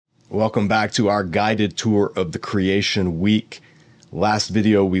Welcome back to our guided tour of the creation week. Last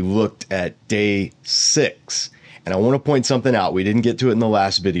video, we looked at day 6. And I want to point something out. We didn't get to it in the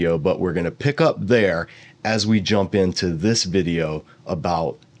last video, but we're going to pick up there as we jump into this video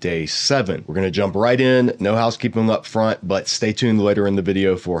about day 7. We're going to jump right in, no housekeeping up front, but stay tuned later in the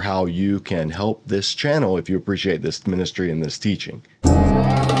video for how you can help this channel if you appreciate this ministry and this teaching.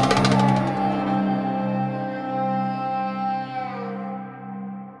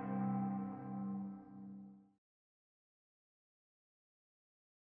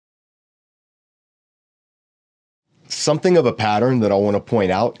 Something of a pattern that I want to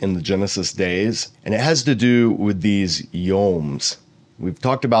point out in the Genesis days, and it has to do with these yoms. We've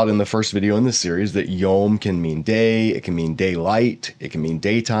talked about in the first video in this series that yom can mean day, it can mean daylight, it can mean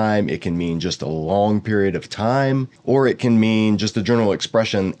daytime, it can mean just a long period of time, or it can mean just a general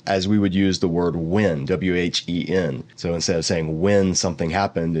expression as we would use the word when, W-H-E-N. So instead of saying when something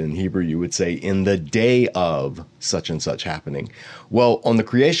happened in Hebrew, you would say in the day of such and such happening. Well, on the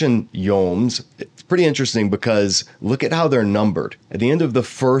creation yoms, it's pretty interesting because look at how they're numbered. At the end of the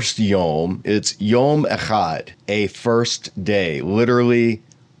first yom, it's yom echad, a first day, literally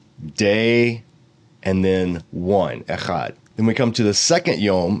day and then one, echad. Then we come to the second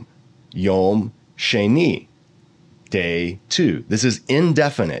yom, yom sheni, day 2. This is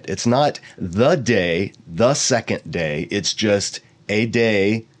indefinite. It's not the day, the second day. It's just a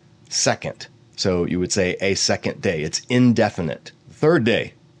day, second. So you would say a second day. It's indefinite. Third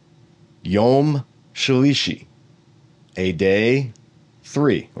day, yom shalishi, a day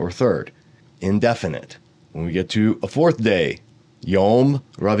 3 or third, indefinite. When we get to a fourth day, yom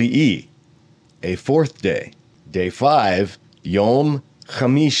ravi'i, a fourth day. Day 5, yom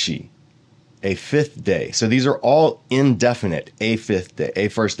chamishi, a fifth day. So these are all indefinite. A fifth day, a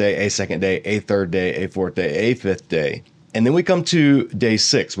first day, a second day, a third day, a fourth day, a fifth day. And then we come to day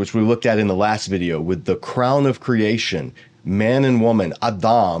 6, which we looked at in the last video with the crown of creation, man and woman,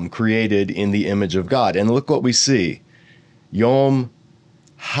 Adam, created in the image of God. And look what we see. Yom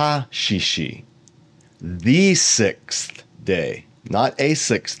HaShishi, the 6th day. Not a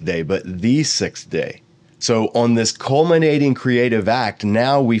 6th day, but the 6th day. So on this culminating creative act,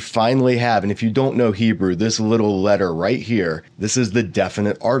 now we finally have, and if you don't know Hebrew, this little letter right here, this is the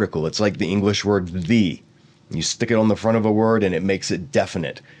definite article. It's like the English word the. You stick it on the front of a word and it makes it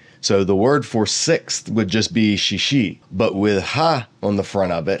definite. So the word for 6th would just be shishi, but with ha on the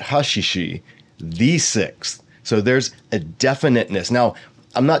front of it, hashishi, the 6th. So there's a definiteness. Now,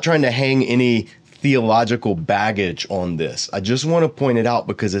 I'm not trying to hang any theological baggage on this. I just want to point it out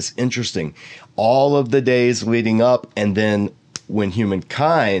because it's interesting. All of the days leading up, and then when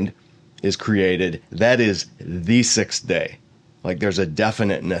humankind is created, that is the 6th day. Like there's a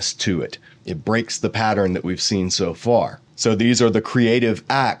definiteness to it. It breaks the pattern that we've seen so far. So these are the creative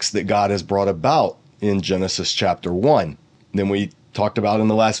acts that God has brought about in Genesis chapter 1. Then we talked about in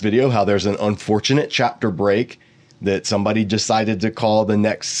the last video how there's an unfortunate chapter break that somebody decided to call the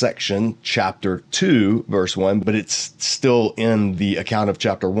next section chapter 2, verse 1, but it's still in the account of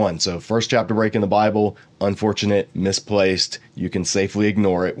chapter 1. So first chapter break in the Bible, unfortunate, misplaced. You can safely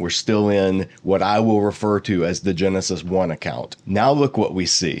ignore it. We're still in what I will refer to as the Genesis 1 account. Now look what we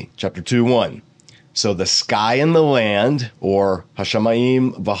see. Chapter 2:1. So the sky and the land, or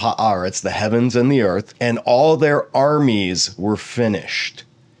Hashamayim v'ha'aretz, the heavens and the earth, and all their armies were finished.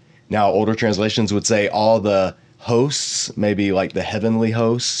 Now older translations would say all the hosts, maybe like the heavenly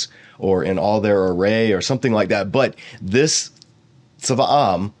hosts, or in all their array, or something like that. But this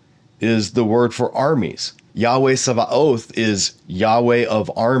Tzava'am is the word for armies. Yahweh Sabaoth is Yahweh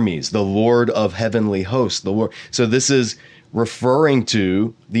of armies, the Lord of heavenly hosts. The Lord. So this is referring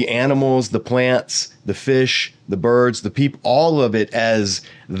to the animals, the plants, the fish, the birds, the people, all of it as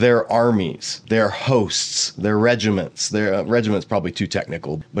their armies, their hosts, their regiments. Their regiments probably too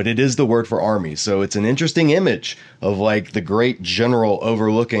technical, but it is the word for armies. So it's an interesting image of like the great general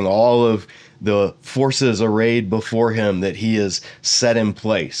overlooking all of the forces arrayed before him that he has set in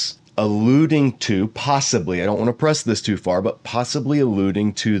place, alluding to possibly, I don't want to press this too far, but possibly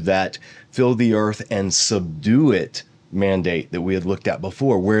alluding to that fill the earth and subdue it mandate that we had looked at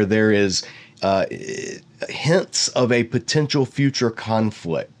before, where there is hints of a potential future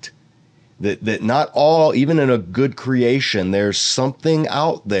conflict. That not all, even in a good creation, there's something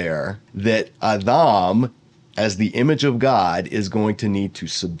out there that Adam, as the image of God, is going to need to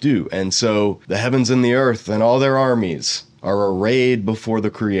subdue. And so the heavens and the earth and all their armies are arrayed before the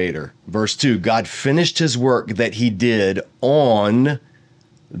Creator. Verse 2, God finished his work that he did on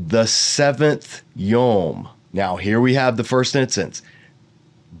the 7th Yom. Now, here we have the first instance.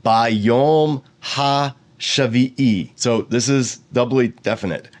 By Yom HaShishi. shavi'i. So this is doubly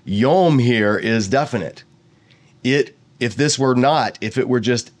definite. Yom here is definite. If this were not, if it were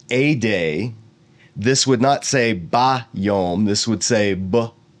just a day, this would not say ba yom. This would say b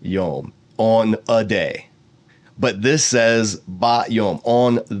yom, on a day. But this says ba yom,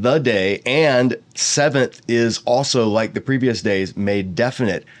 on the day, and seventh is also, like the previous days, made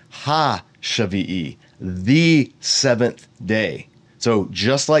definite. Ha shavi'i, the seventh day. So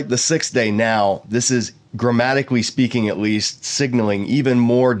just like the sixth day now, this is, grammatically speaking at least, signaling even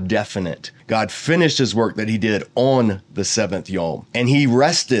more definite. God finished his work that he did on the seventh Yom, and he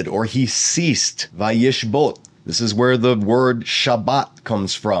rested, or he ceased. Vayishbot. This is where the word Shabbat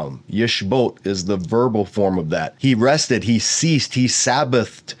comes from. Yishbot is the verbal form of that. He rested, he ceased, he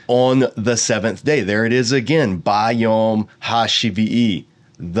Sabbathed on the seventh day. There it is again. Ba Yom HaShivi'i,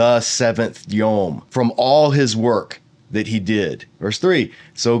 the seventh Yom, from all his work that he did. Verse 3,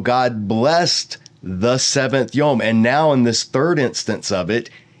 so God blessed the seventh Yom. And now in this third instance of it,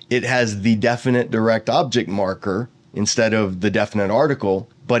 it has the definite direct object marker instead of the definite article,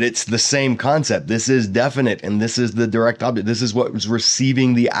 but it's the same concept. This is definite, and this is the direct object. This is what was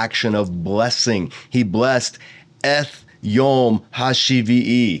receiving the action of blessing. He blessed Eth Yom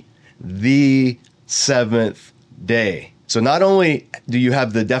HaShivi'i, the seventh day. So not only do you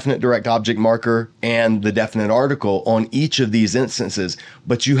have the definite direct object marker and the definite article on each of these instances,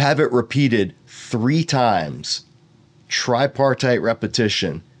 but you have it repeated 3 times, tripartite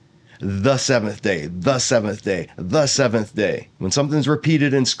repetition. The seventh day, the seventh day, the seventh day. When something's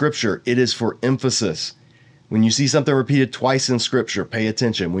repeated in scripture, it is for emphasis. When you see something repeated twice in scripture, pay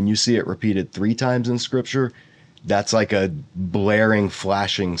attention. When you see it repeated 3 times in scripture, that's like a blaring,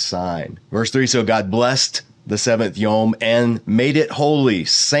 flashing sign. Verse 3, so God blessed the seventh Yom and made it holy,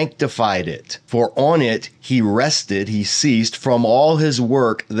 sanctified it. For on it he rested, he ceased from all his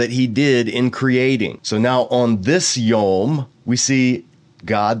work that he did in creating. So now on this Yom, we see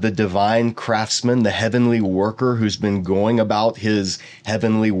God, the divine craftsman, the heavenly worker who's been going about his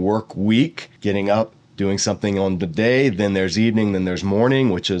heavenly work week, getting up, doing something on the day, then there's evening, then there's morning,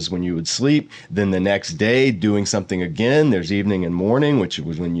 which is when you would sleep, then the next day doing something again, there's evening and morning, which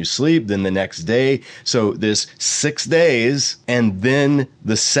was when you sleep, then the next day. So there's 6 days, and then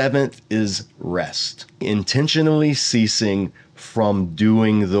the seventh is rest. Intentionally ceasing from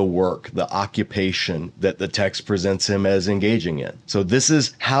doing the work, the occupation that the text presents him as engaging in. So this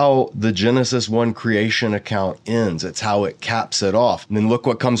is how the Genesis 1 creation account ends. It's how it caps it off. And then look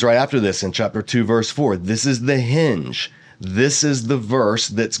what comes right after this in chapter 2, verse 4. This is the hinge. This is the verse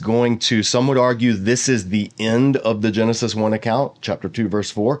that's going to, some would argue this is the end of the Genesis 1 account, chapter 2, verse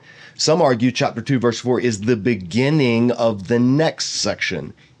 4. Some argue chapter 2, verse 4 is the beginning of the next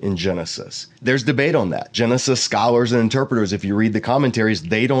section in Genesis. There's debate on that. Genesis scholars and interpreters, if you read the commentaries,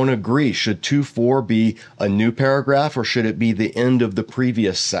 they don't agree. Should 2:4 be a new paragraph, or should it be the end of the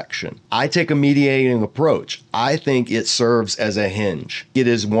previous section? I take a mediating approach. I think it serves as a hinge. It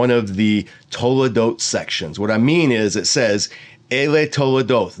is one of the Toledot sections. What I mean is it says, Ele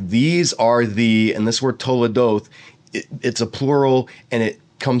Toledoth. These are the, and this word Toledoth, it's a plural, and it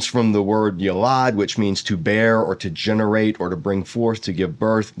comes from the word yalad, which means to bear or to generate or to bring forth, to give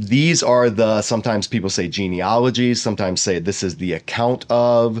birth. These are the, sometimes people say genealogies, sometimes say this is the account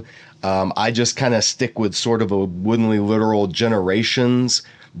of. I just kind of stick with sort of a woodenly literal generations.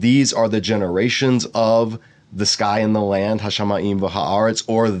 These are the generations of the sky and the land, Hashamayim v'ha'aretz,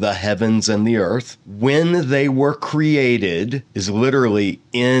 or the heavens and the earth. When they were created is literally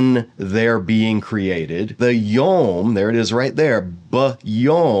in their being created. The Yom, there it is right there,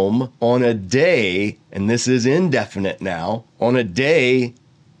 B'Yom, on a day, and this is indefinite now, on a day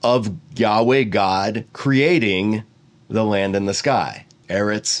of Yahweh God creating the land and the sky,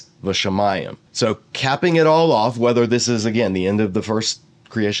 Eretz v'Shamayim. So capping it all off, whether this is, again, the end of the first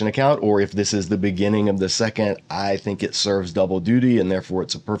creation account, or if this is the beginning of the second, I think it serves double duty, and therefore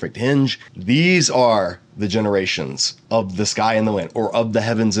it's a perfect hinge. These are the generations of the sky and the land, or of the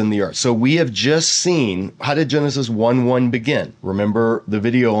heavens and the earth. So we have just seen, how did Genesis 1:1 begin? Remember the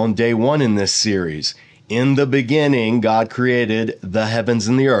video on day 1 in this series. In the beginning, God created the heavens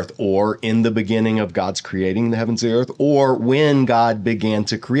and the earth, or in the beginning of God's creating the heavens and the earth, or when God began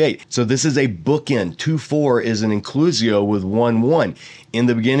to create. So this is a bookend. 2:4 is an inclusio with 1:1. In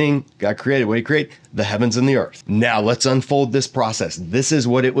the beginning, God created. What did he create? The heavens and the earth. Now let's unfold this process. This is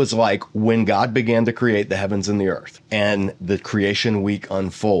what it was like when God began to create the heavens and the earth. And the creation week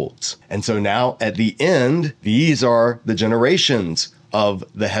unfolds. And so now at the end, these are the generations of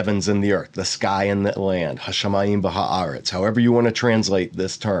the heavens and the earth, the sky and the land, Hashamayim v'ha'aretz, however you want to translate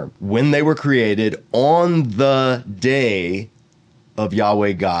this term. When they were created on the day of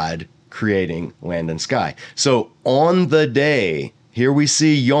Yahweh God creating land and sky. So on the day, here we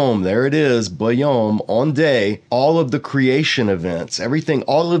see Yom, there it is, Bayom, on day, all of the creation events, everything,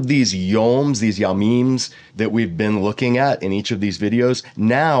 all of these Yoms, these Yamims that we've been looking at in each of these videos,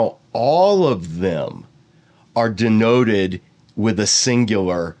 now all of them are denoted with a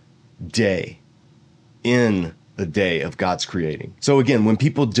singular day, in the day of God's creating. So again, when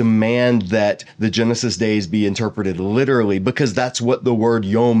people demand that the Genesis days be interpreted literally, because that's what the word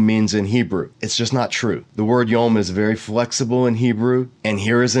Yom means in Hebrew, it's just not true. The word Yom is very flexible in Hebrew, and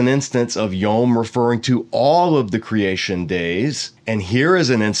here is an instance of Yom referring to all of the creation days, and here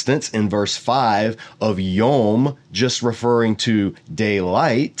is an instance in verse 5 of Yom just referring to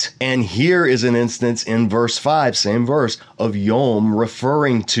daylight, and here is an instance in verse 5, same verse, of Yom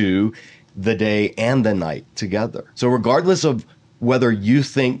referring to the day and the night together. So regardless of whether you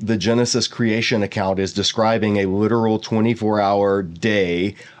think the Genesis creation account is describing a literal 24-hour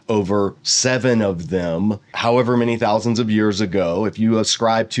day over 7 of them, however many thousands of years ago, if you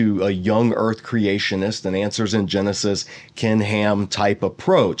ascribe to a young earth creationist, an Answers in Genesis, Ken Ham type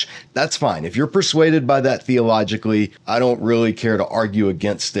approach, that's fine. If you're persuaded by that theologically, I don't really care to argue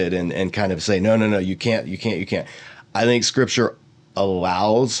against it and kind of say, no, you can't. I think Scripture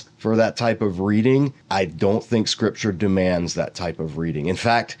allows for that type of reading. I don't think Scripture demands that type of reading. In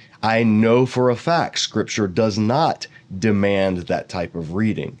fact, I know for a fact Scripture does not demand that type of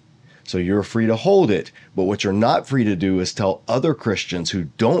reading. So you're free to hold it, but what you're not free to do is tell other Christians who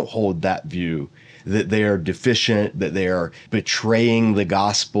don't hold that view that they are deficient, that they are betraying the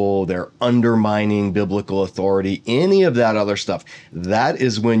gospel, they're undermining biblical authority, any of that other stuff. That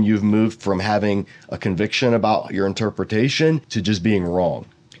is when you've moved from having a conviction about your interpretation to just being wrong.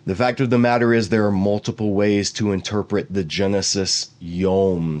 The fact of the matter is there are multiple ways to interpret the Genesis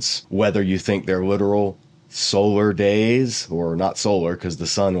yoms, whether you think they're literal solar days, or not solar because the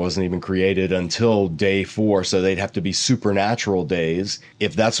sun wasn't even created until day 4, so they'd have to be supernatural days.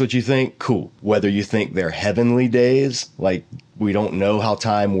 If that's what you think, cool. Whether you think they're heavenly days, like we don't know how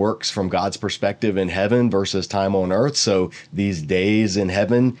time works from God's perspective in heaven versus time on earth, so these days in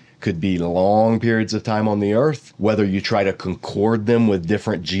heaven could be long periods of time on the earth, whether you try to concord them with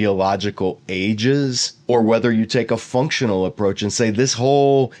different geological ages, or whether you take a functional approach and say this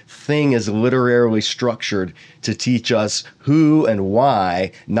whole thing is literarily structured to teach us who and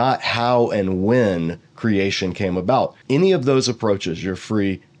why, not how and when creation came about. Any of those approaches you're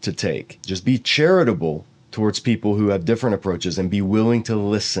free to take. Just be charitable towards people who have different approaches and be willing to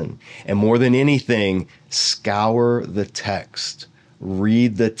listen. And more than anything, scour the text.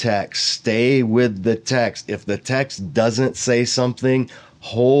 Read the text, stay with the text. If the text doesn't say something,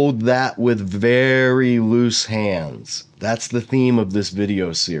 hold that with very loose hands. That's the theme of this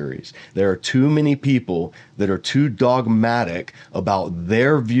video series. There are too many people that are too dogmatic about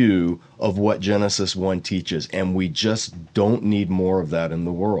their view of what Genesis 1 teaches, and we just don't need more of that in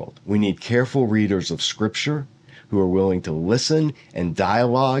the world. We need careful readers of Scripture who are willing to listen and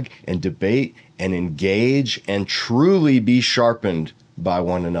dialogue and debate and engage and truly be sharpened by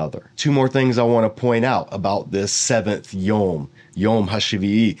one another. 2 more things I want to point out about this 7th Yom, Yom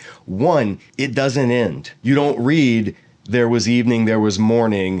HaShavi'i. 1, it doesn't end. You don't read, there was evening, there was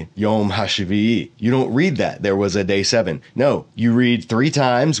morning, Yom HaShavi'i. You don't read that, there was a day 7. No, you read 3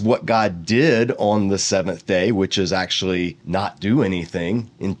 times what God did on the 7th day, which is actually not do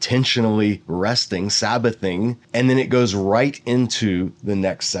anything, intentionally resting, Sabbathing, and then it goes right into the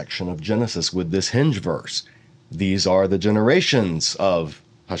next section of Genesis with this hinge verse. These are the generations of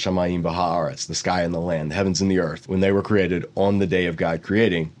Hashamayim v'ha'aretz, the sky and the land, the heavens and the earth, when they were created on the day of God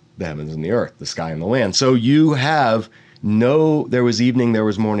creating the heavens and the earth, the sky and the land. So you have there was evening, there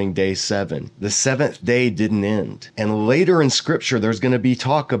was morning, day 7. The 7th day didn't end. And later in Scripture, there's going to be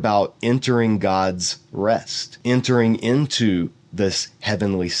talk about entering God's rest, entering into this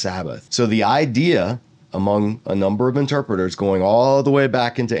heavenly Sabbath. So the idea among a number of interpreters going all the way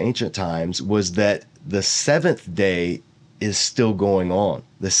back into ancient times was that the 7th day is still going on.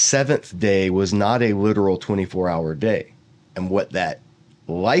 The 7th day was not a literal 24-hour day. And what that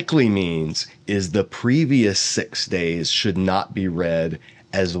likely means is the previous 6 days should not be read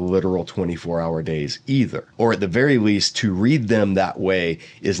as literal 24-hour days either. Or at the very least, to read them that way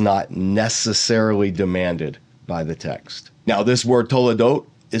is not necessarily demanded by the text. Now, this word toledot,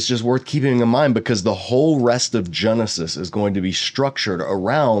 it's just worth keeping in mind because the whole rest of Genesis is going to be structured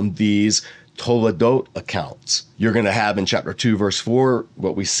around these Toledot accounts. You're going to have in chapter 2, verse 4,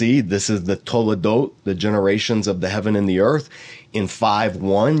 what we see. This is the Toledot, the generations of the heaven and the earth. In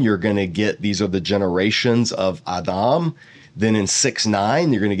 5:1, you're going to get, these are the generations of Adam. Then in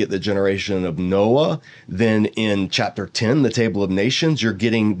 6:9, you're going to get the generation of Noah. Then in chapter 10, the Table of Nations, you're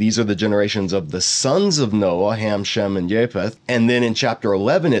getting, these are the generations of the sons of Noah, Ham, Shem, and Japheth. And then in chapter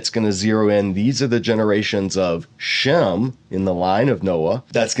 11, it's going to zero in, these are the generations of Shem in the line of Noah.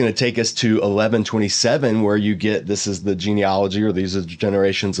 That's going to take us to 11:27, where you get, this is the genealogy, or these are the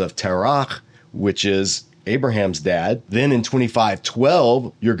generations of Terach, which is Abraham's dad. Then in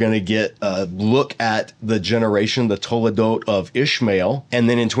 25:12, you're going to get a look at the generation, the Toledot of Ishmael. And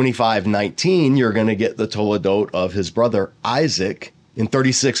then in 25:19, you're going to get the Toledot of his brother Isaac. In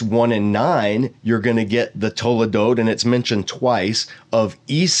 36:1 and 9, you're going to get the Toledot, and it's mentioned twice, of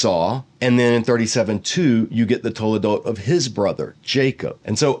Esau. And then in 37:2, you get the Toledot of his brother Jacob.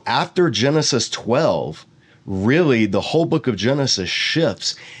 And so after Genesis 12, really the whole book of Genesis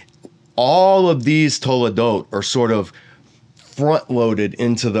shifts. All of these Toledot are sort of front-loaded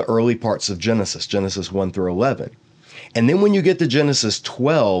into the early parts of Genesis, Genesis 1 through 11. And then when you get to Genesis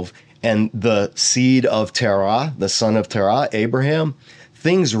 12 and the seed of Terah, the son of Terah, Abraham,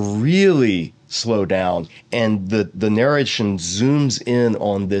 things really slow down. And the narration zooms in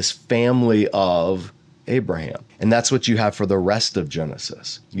on this family of Abraham. And that's what you have for the rest of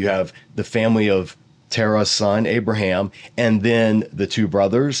Genesis. You have the family of Terah's son, Abraham, and then the two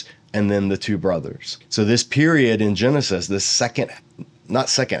brothers, and then the two brothers. So this period in Genesis, this not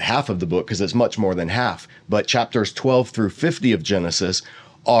second half of the book, because it's much more than half, but chapters 12 through 50 of Genesis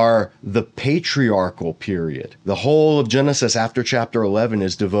are the patriarchal period. The whole of Genesis after chapter 11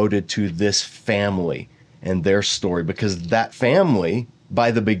 is devoted to this family and their story, because that family, by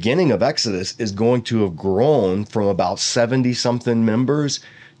the beginning of Exodus, is going to have grown from about 70-something members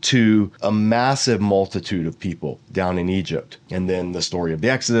to a massive multitude of people down in Egypt, and then the story of the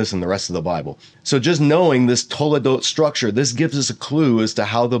Exodus and the rest of the Bible. So just knowing this Toledot structure, this gives us a clue as to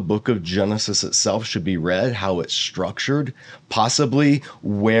how the book of Genesis itself should be read, how it's structured, possibly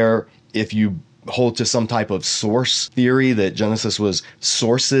where, if you hold to some type of source theory that Genesis was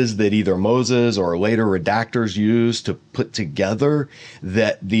sources that either Moses or later redactors used to put together,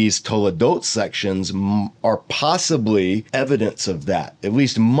 that these Toledot sections are possibly evidence of that, at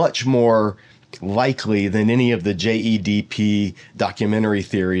least much more likely than any of the JEDP documentary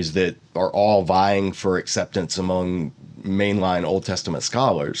theories that are all vying for acceptance among mainline Old Testament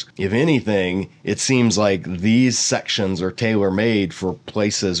scholars. If anything, it seems like these sections are tailor-made for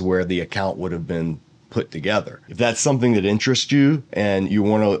places where the account would have been put together. If that's something that interests you and you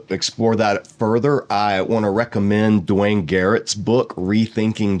want to explore that further, I want to recommend Dwayne Garrett's book,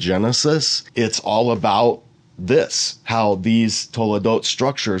 Rethinking Genesis. It's all about this, how these Toledot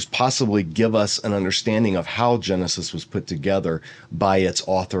structures possibly give us an understanding of how Genesis was put together by its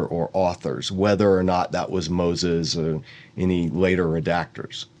author or authors, whether or not that was Moses or any later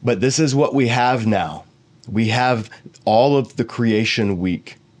redactors. But this is what we have now. We have all of the creation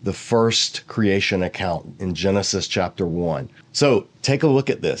week, the first creation account in Genesis chapter 1. So take a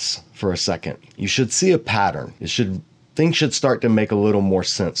look at this for a second. You should see a pattern. Things should start to make a little more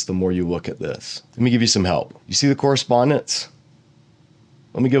sense the more you look at this. Let me give you some help. You see the correspondence?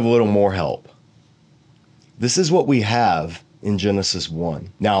 Let me give a little more help. This is what we have in Genesis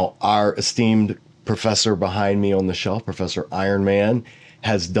 1. Now, our esteemed professor behind me on the shelf, Professor Ironman,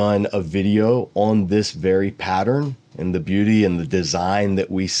 has done a video on this very pattern and the beauty and the design that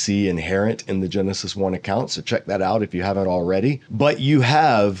we see inherent in the Genesis 1 account. So check that out if you haven't already. But you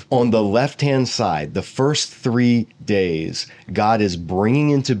have on the left-hand side, the first 3 days, God is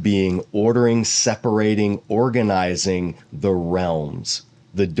bringing into being, ordering, separating, organizing the realms,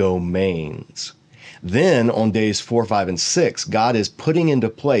 the domains. Then on days 4, 5, and 6, God is putting into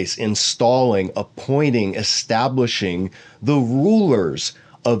place, installing, appointing, establishing the rulers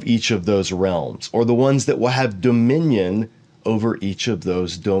of each of those realms, or the ones that will have dominion over each of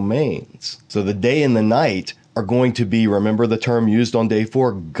those domains. So the day and the night are going to be, remember the term used on day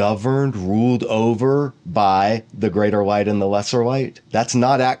 4, governed, ruled over by the greater light and the lesser light. That's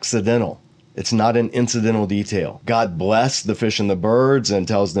not accidental. It's not an incidental detail. God blessed the fish and the birds and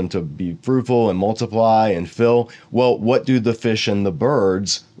tells them to be fruitful and multiply and fill. Well, what do the fish and the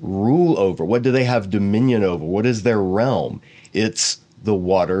birds rule over? What do they have dominion over? What is their realm? It's the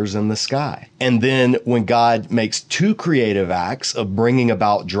waters and the sky. And then when God makes 2 creative acts of bringing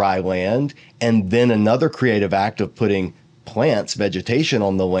about dry land, and then another creative act of putting plants, vegetation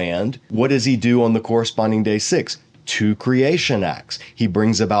on the land, what does he do on the corresponding day 6? two creation acts. He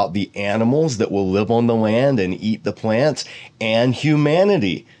brings about the animals that will live on the land and eat the plants, and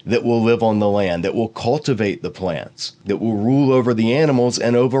humanity that will live on the land, that will cultivate the plants, that will rule over the animals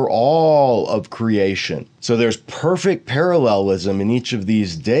and over all of creation. So there's perfect parallelism in each of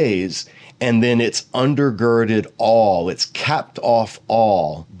these days. And then it's undergirded all, it's capped off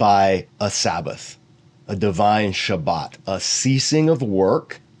all by a Sabbath, a divine Shabbat, a ceasing of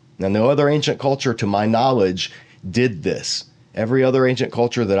work. Now, no other ancient culture, to my knowledge, did this. Every other ancient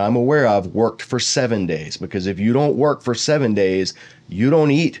culture that I'm aware of worked for 7 days, because if you don't work for 7 days, you don't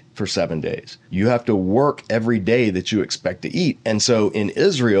eat for 7 days. You have to work every day that you expect to eat. And so in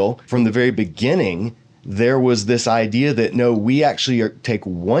Israel, from the very beginning, there was this idea that no, we actually take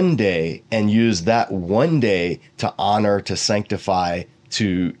 1 day and use that 1 day to honor, to sanctify,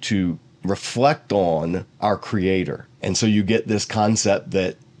 to reflect on our Creator. And so you get this concept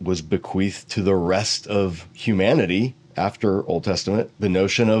that was bequeathed to the rest of humanity after Old Testament, the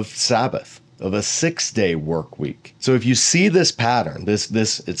notion of Sabbath, of a 6-day work week. So if you see this pattern, this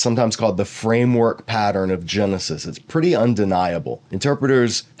it's sometimes called the framework pattern of Genesis. It's pretty undeniable.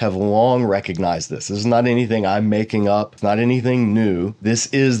 Interpreters have long recognized this. This is not anything I'm making up. It's not anything new. This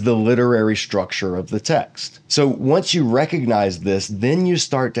is the literary structure of the text. So once you recognize this, then you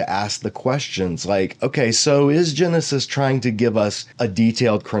start to ask the questions like, okay, so is Genesis trying to give us a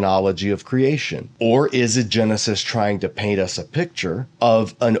detailed chronology of creation? Or is it Genesis trying to paint us a picture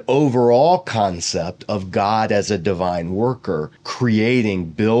of an overall concept of God as a divine worker,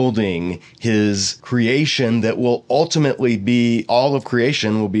 creating, building his creation that will ultimately be, all of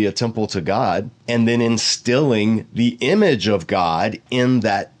creation will be a temple to God, and then instilling the image of God in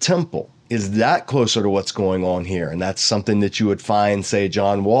that temple? Is that closer to what's going on here? And that's something that you would find, say,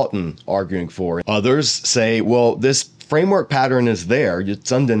 John Walton arguing for. Others say, well, this framework pattern is there,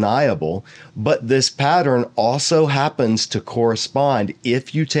 it's undeniable, but this pattern also happens to correspond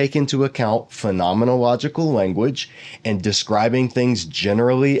if you take into account phenomenological language and describing things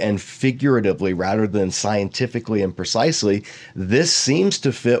generally and figuratively rather than scientifically and precisely. This seems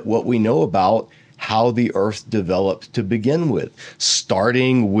to fit what we know about how the earth developed to begin with,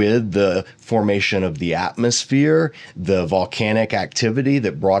 starting with the formation of the atmosphere, the volcanic activity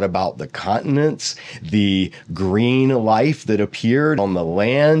that brought about the continents, the green life that appeared on the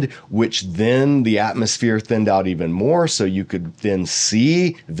land, which then the atmosphere thinned out even more so you could then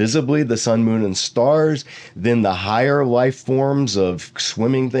see visibly the sun, moon, and stars. Then the higher life forms of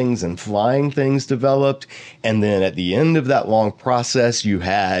swimming things and flying things developed. And then at the end of that long process, you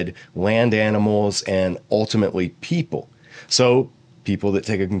had land animals and ultimately people. So people that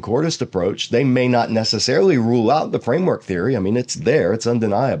take a concordist approach, they may not necessarily rule out the framework theory. I mean, it's there, it's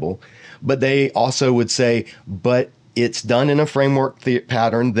undeniable. But they also would say, but it's done in a framework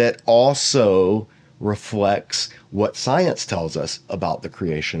pattern that also reflects what science tells us about the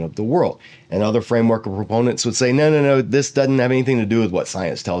creation of the world. And other framework proponents would say, no, this doesn't have anything to do with what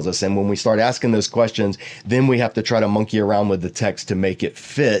science tells us. And when we start asking those questions, then we have to try to monkey around with the text to make it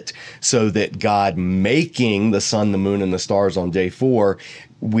fit so that God making the sun, the moon, and the stars on day 4,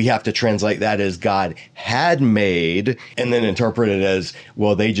 we have to translate that as God had made and then interpret it as,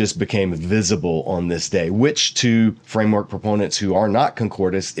 well, they just became visible on this day, which to framework proponents who are not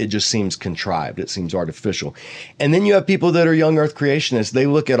concordists, it just seems contrived. It seems artificial. And then you have people that are young earth creationists. They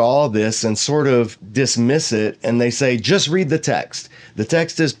look at all this and sort of dismiss it. And they say, just read the text. The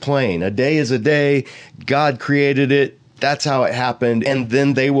text is plain. A day is a day. God created it. That's how it happened. And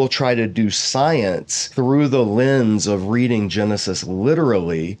then they will try to do science through the lens of reading Genesis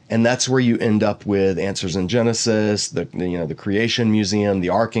literally. And that's where you end up with Answers in Genesis, the Creation Museum, the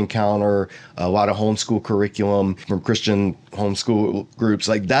Ark Encounter, a lot of homeschool curriculum from Christian homeschool groups.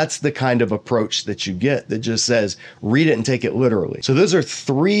 Like, that's the kind of approach that you get that just says, read it and take it literally. So those are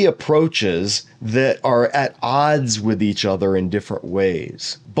 3 approaches that are at odds with each other in different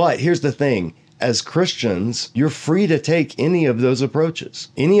ways. But here's the thing. As Christians, you're free to take any of those approaches.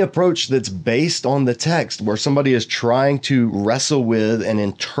 Any approach that's based on the text, where somebody is trying to wrestle with and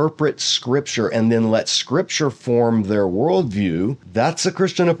interpret Scripture and then let Scripture form their worldview, that's a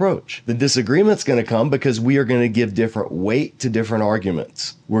Christian approach. The disagreement's going to come because we are going to give different weight to different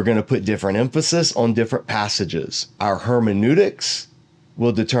arguments. We're going to put different emphasis on different passages. Our hermeneutics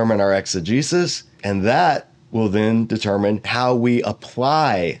will determine our exegesis, and that will then determine how we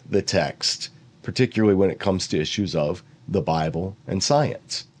apply the text, particularly when it comes to issues of the Bible and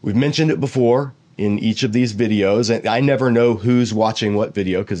science. We've mentioned it before in each of these videos, and I never know who's watching what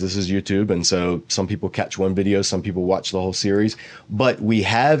video because this is YouTube, and so some people catch one video, some people watch the whole series. But we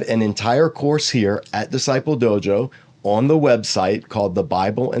have an entire course here at Disciple Dojo on the website called The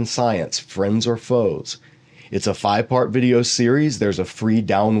Bible and Science, Friends or Foes. It's a 5-part video series. There's a free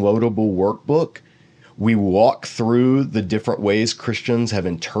downloadable workbook. We walk through the different ways Christians have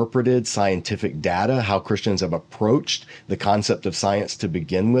interpreted scientific data, how Christians have approached the concept of science to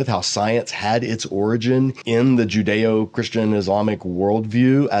begin with, how science had its origin in the Judeo-Christian Islamic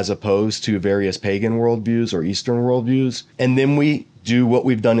worldview as opposed to various pagan worldviews or Eastern worldviews. And then we do what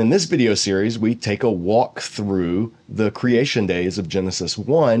we've done in this video series. We take a walk through the creation days of Genesis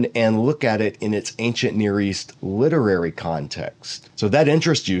 1 and look at it in its ancient Near East literary context. So if that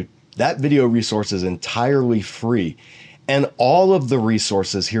interests you, that video resource is entirely free. And all of the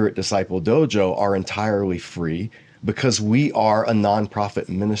resources here at Disciple Dojo are entirely free because we are a nonprofit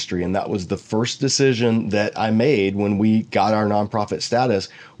ministry. And that was the first decision that I made when we got our nonprofit status,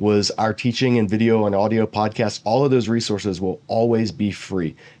 was our teaching and video and audio podcasts. All of those resources will always be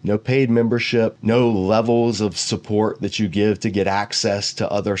free. No paid membership, no levels of support that you give to get access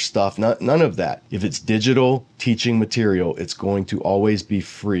to other stuff. None of that. If it's digital teaching material, it's going to always be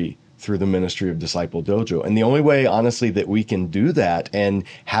free through the ministry of Disciple Dojo. And the only way, honestly, that we can do that and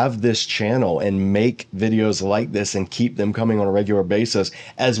have this channel and make videos like this and keep them coming on a regular basis,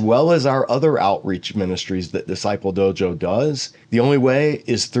 as well as our other outreach ministries that Disciple Dojo does, the only way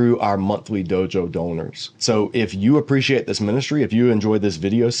is through our monthly Dojo donors. So if you appreciate this ministry, if you enjoy this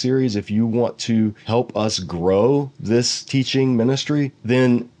video series, if you want to help us grow this teaching ministry,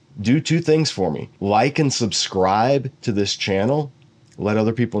 then do 2 things for me. Like and subscribe to this channel. Let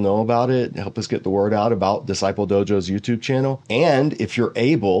other people know about it. Help us get the word out about Disciple Dojo's YouTube channel. And if you're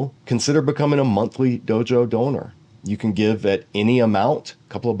able, consider becoming a monthly Dojo donor. You can give at any amount,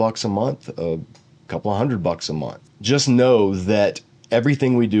 a couple of bucks a month, a couple of $100 a month. Just know that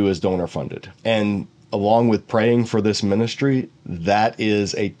everything we do is donor funded. And along with praying for this ministry, that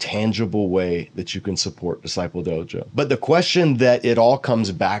is a tangible way that you can support Disciple Dojo. But the question that it all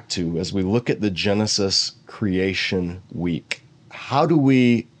comes back to as we look at the Genesis creation week, how do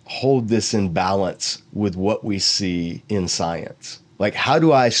we hold this in balance with what we see in science? Like, how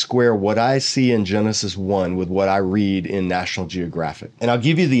do I square what I see in Genesis 1 with what I read in National Geographic? And I'll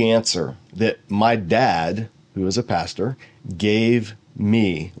give you the answer that my dad, who is a pastor, gave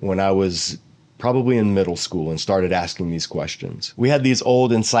me when I was probably in middle school and started asking these questions. We had these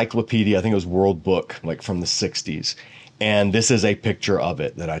old encyclopedia, I think it was World Book, like from the 60s. And this is a picture of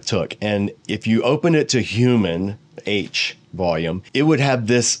it that I took. And if you open it to human, H volume, it would have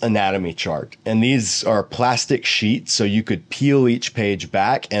this anatomy chart. And these are plastic sheets, so you could peel each page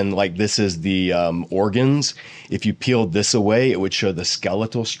back. And like this is the organs. If you peeled this away, it would show the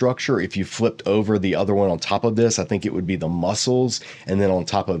skeletal structure. If you flipped over the other one on top of this, I think it would be the muscles. And then on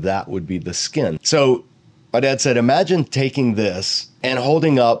top of that would be the skin. So my dad said, imagine taking this and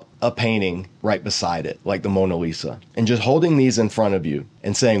holding up a painting right beside it, like the Mona Lisa, and just holding these in front of you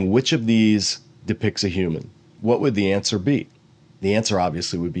and saying, which of these depicts a human? What would the answer be? The answer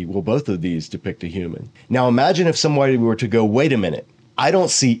obviously would be, well, both of these depict a human. Now imagine if somebody were to go, wait a minute, I don't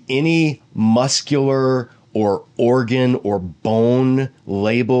see any muscular or organ or bone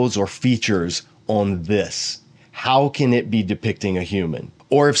labels or features on this. How can it be depicting a human?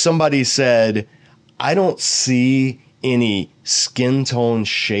 Or if somebody said, I don't see any skin tone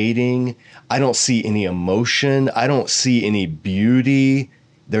shading, I don't see any emotion, I don't see any beauty,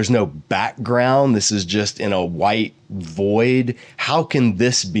 there's no background, this is just in a white void. How can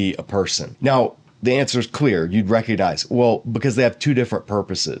this be a person? Now, the answer is clear. You'd recognize, well, because they have 2 different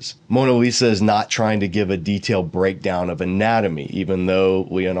purposes. Mona Lisa is not trying to give a detailed breakdown of anatomy, even though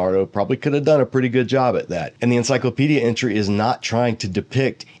Leonardo probably could have done a pretty good job at that. And the encyclopedia entry is not trying to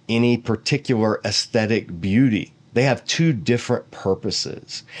depict any particular aesthetic beauty. They have 2 different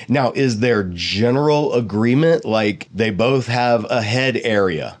purposes. Now, is there general agreement? Like they both have a head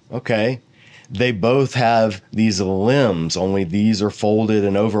area. Okay. They both have these limbs, only these are folded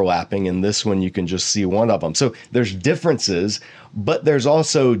and overlapping. And this one, you can just see one of them. So there's differences, but there's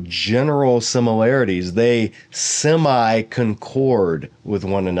also general similarities. They semi-concord with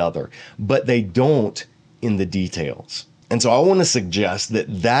one another, but they don't in the details. And so I want to suggest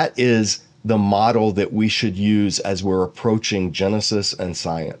that that is the model that we should use as we're approaching Genesis and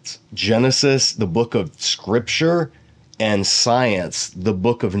science. Genesis, the book of scripture, and science, the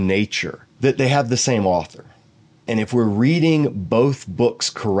book of nature, that they have the same author. And if we're reading both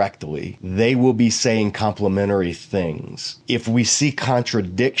books correctly, they will be saying complementary things. If we see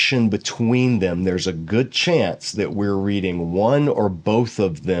contradiction between them, there's a good chance that we're reading one or both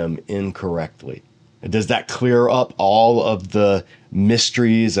of them incorrectly. Does that clear up all of the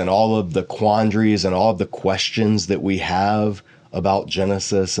mysteries and all of the quandaries and all of the questions that we have about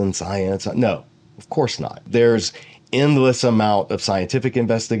Genesis and science? No, of course not. There's endless amount of scientific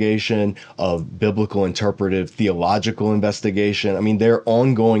investigation, of biblical interpretive theological investigation. I mean, they're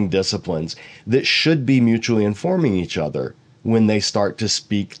ongoing disciplines that should be mutually informing each other when they start to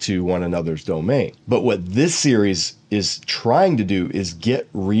speak to one another's domain. But what this series is trying to do is get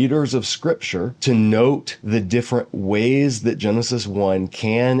readers of Scripture to note the different ways that Genesis 1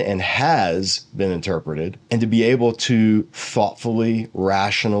 can and has been interpreted, and to be able to thoughtfully,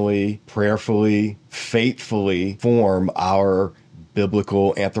 rationally, prayerfully, faithfully form our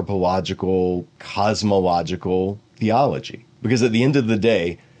biblical, anthropological, cosmological theology. Because at the end of the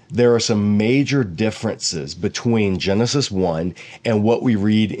day, there are some major differences between Genesis 1 and what we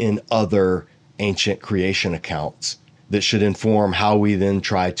read in other ancient creation accounts that should inform how we then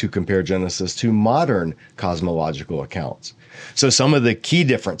try to compare Genesis to modern cosmological accounts. So some of the key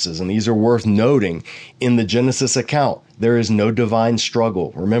differences, and these are worth noting, in the Genesis account, there is no divine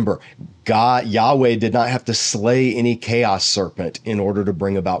struggle. Remember, God, Yahweh, did not have to slay any chaos serpent in order to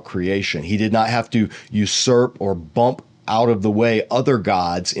bring about creation. He did not have to usurp or bump out of the way other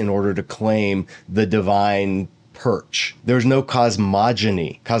gods in order to claim the divine perch. There's no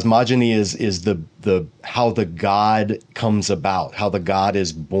cosmogony. Cosmogony is the how the god comes about, how the god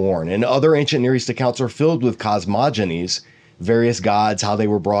is born. And other ancient Near East accounts are filled with cosmogonies, various gods, how they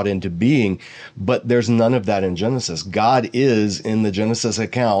were brought into being, but there's none of that in Genesis. God is, in the Genesis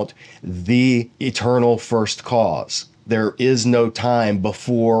account, the eternal first cause. There is no time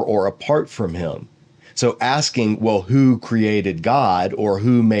before or apart from him. So asking, well, who created God or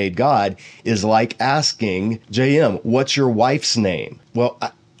who made God is like asking, JM, what's your wife's name? Well,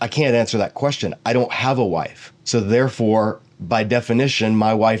 I can't answer that question. I don't have a wife. So therefore, by definition,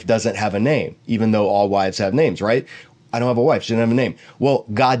 my wife doesn't have a name, even though all wives have names, right? I don't have a wife. She doesn't have a name. Well,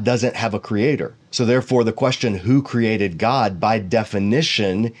 God doesn't have a creator. So therefore, the question, who created God, by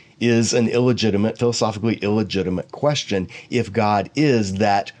definition, is an illegitimate, philosophically illegitimate question if God is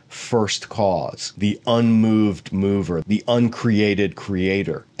that first cause, the unmoved mover, the uncreated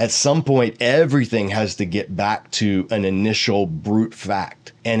creator. At some point, everything has to get back to an initial brute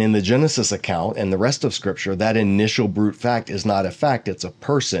fact. And in the Genesis account and the rest of Scripture, that initial brute fact is not a fact, it's a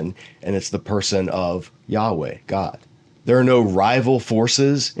person, and it's the person of Yahweh, God. There are no rival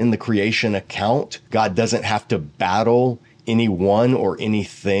forces in the creation account. God doesn't have to battle anyone or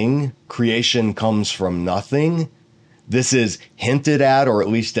anything. Creation comes from nothing. This is hinted at, or at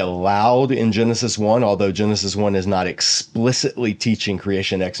least allowed, in Genesis 1, although Genesis 1 is not explicitly teaching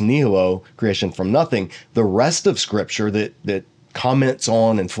creation ex nihilo, creation from nothing. The rest of Scripture that comments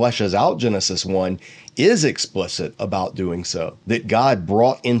on and fleshes out Genesis 1 is explicit about doing so, that God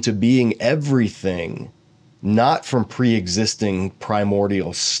brought into being everything, not from pre-existing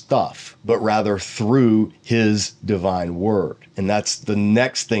primordial stuff, but rather through his divine word. And that's the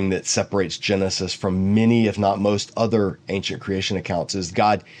next thing that separates Genesis from many, if not most, other ancient creation accounts, is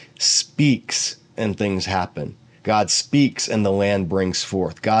God speaks and things happen. God speaks and the land brings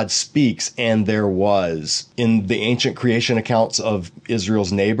forth. God speaks and there was. In the ancient creation accounts of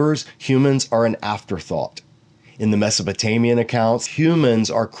Israel's neighbors, humans are an afterthought. In the Mesopotamian accounts, humans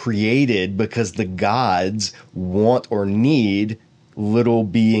are created because the gods want or need little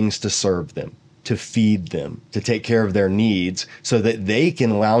beings to serve them, to feed them, to take care of their needs, so that they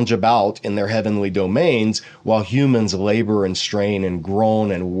can lounge about in their heavenly domains while humans labor and strain and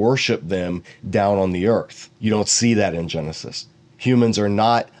groan and worship them down on the earth. You don't see that in Genesis. Humans are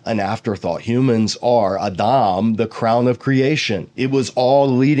not an afterthought. Humans are Adam, the crown of creation. It was all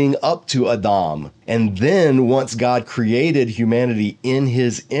leading up to Adam. And then once God created humanity in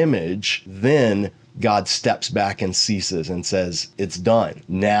his image, then God steps back and ceases and says, it's done.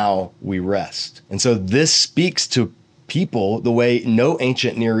 Now we rest. And so this speaks to people the way no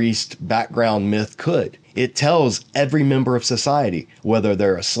ancient Near East background myth could. It tells every member of society, whether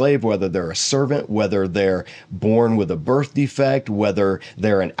they're a slave, whether they're a servant, whether they're born with a birth defect, whether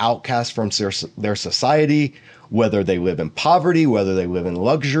they're an outcast from their society, whether they live in poverty, whether they live in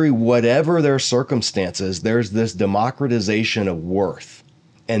luxury, whatever their circumstances, there's this democratization of worth,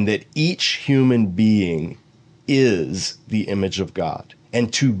 and that each human being is the image of God.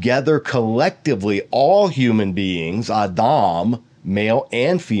 And together, collectively, all human beings, Adam, male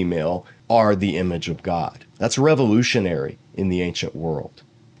and female, are the image of God. That's revolutionary in the ancient world.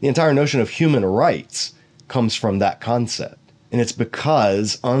 The entire notion of human rights comes from that concept. And it's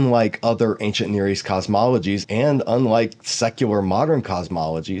because, unlike other ancient Near East cosmologies and unlike secular modern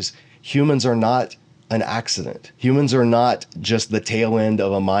cosmologies, humans are not an accident. Humans are not just the tail end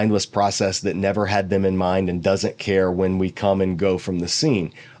of a mindless process that never had them in mind and doesn't care when we come and go from the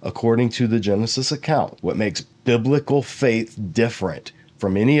scene. According to the Genesis account, what makes biblical faith different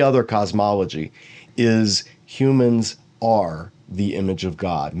from any other cosmology is Humans are the image of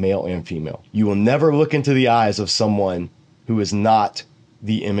God, male and female. You will never look into the eyes of someone who is not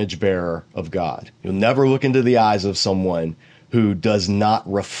the image bearer of God. You'll never look into the eyes of someone who does not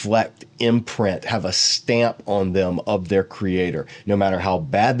reflect, imprint, have a stamp on them of their creator. No matter how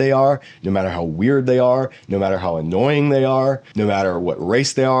bad they are, no matter how weird they are, no matter how annoying they are, no matter what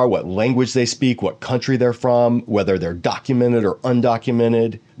race they are, what language they speak, what country they're from, whether they're documented or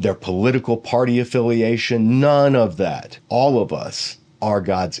undocumented, their political party affiliation, none of that. All of us are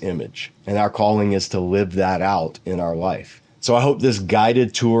God's image, and our calling is to live that out in our life. So I hope this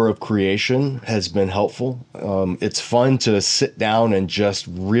guided tour of creation has been helpful. It's fun to sit down and just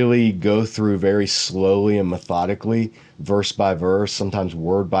really go through very slowly and methodically, verse by verse, sometimes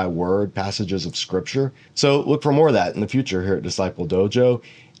word by word, passages of scripture. So look for more of that in the future here at Disciple Dojo.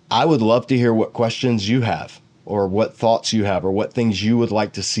 I would love to hear what questions you have, or what thoughts you have, or what things you would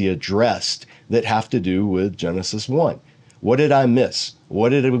like to see addressed that have to do with Genesis 1. What did I miss? What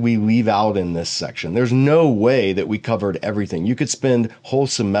did we leave out in this section? There's no way that we covered everything. You could spend whole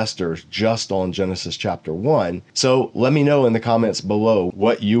semesters just on Genesis chapter 1. So let me know in the comments below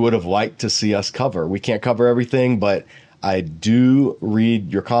what you would have liked to see us cover. We can't cover everything, but I do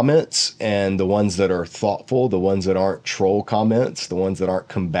read your comments, and the ones that are thoughtful, the ones that aren't troll comments, the ones that aren't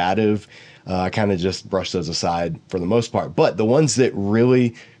combative, I kind of just brush those aside for the most part. But the ones that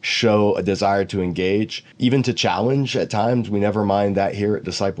really show a desire to engage, even to challenge at times, we never mind that here at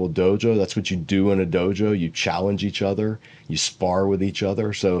Disciple Dojo. That's what you do in a dojo. You challenge each other, you spar with each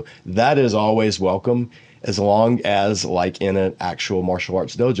other. So that is always welcome, as long as, like in an actual martial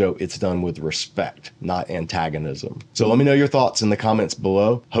arts dojo, it's done with respect, not antagonism. So let me know your thoughts in the comments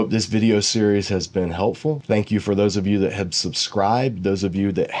below. Hope this video series has been helpful. Thank you for those of you that have subscribed. Those of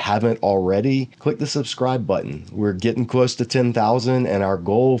you that haven't already, click the subscribe button. We're getting close to 10,000, and our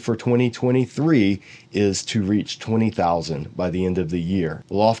goal for 2023 is to reach 20,000 by the end of the year.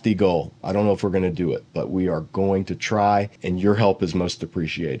 Lofty goal. I don't know if we're going to do it, but we are going to try, and your help is most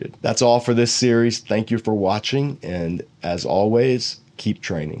appreciated. That's all for this series. Thank you for watching, and as always, keep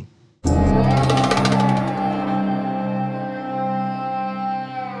training.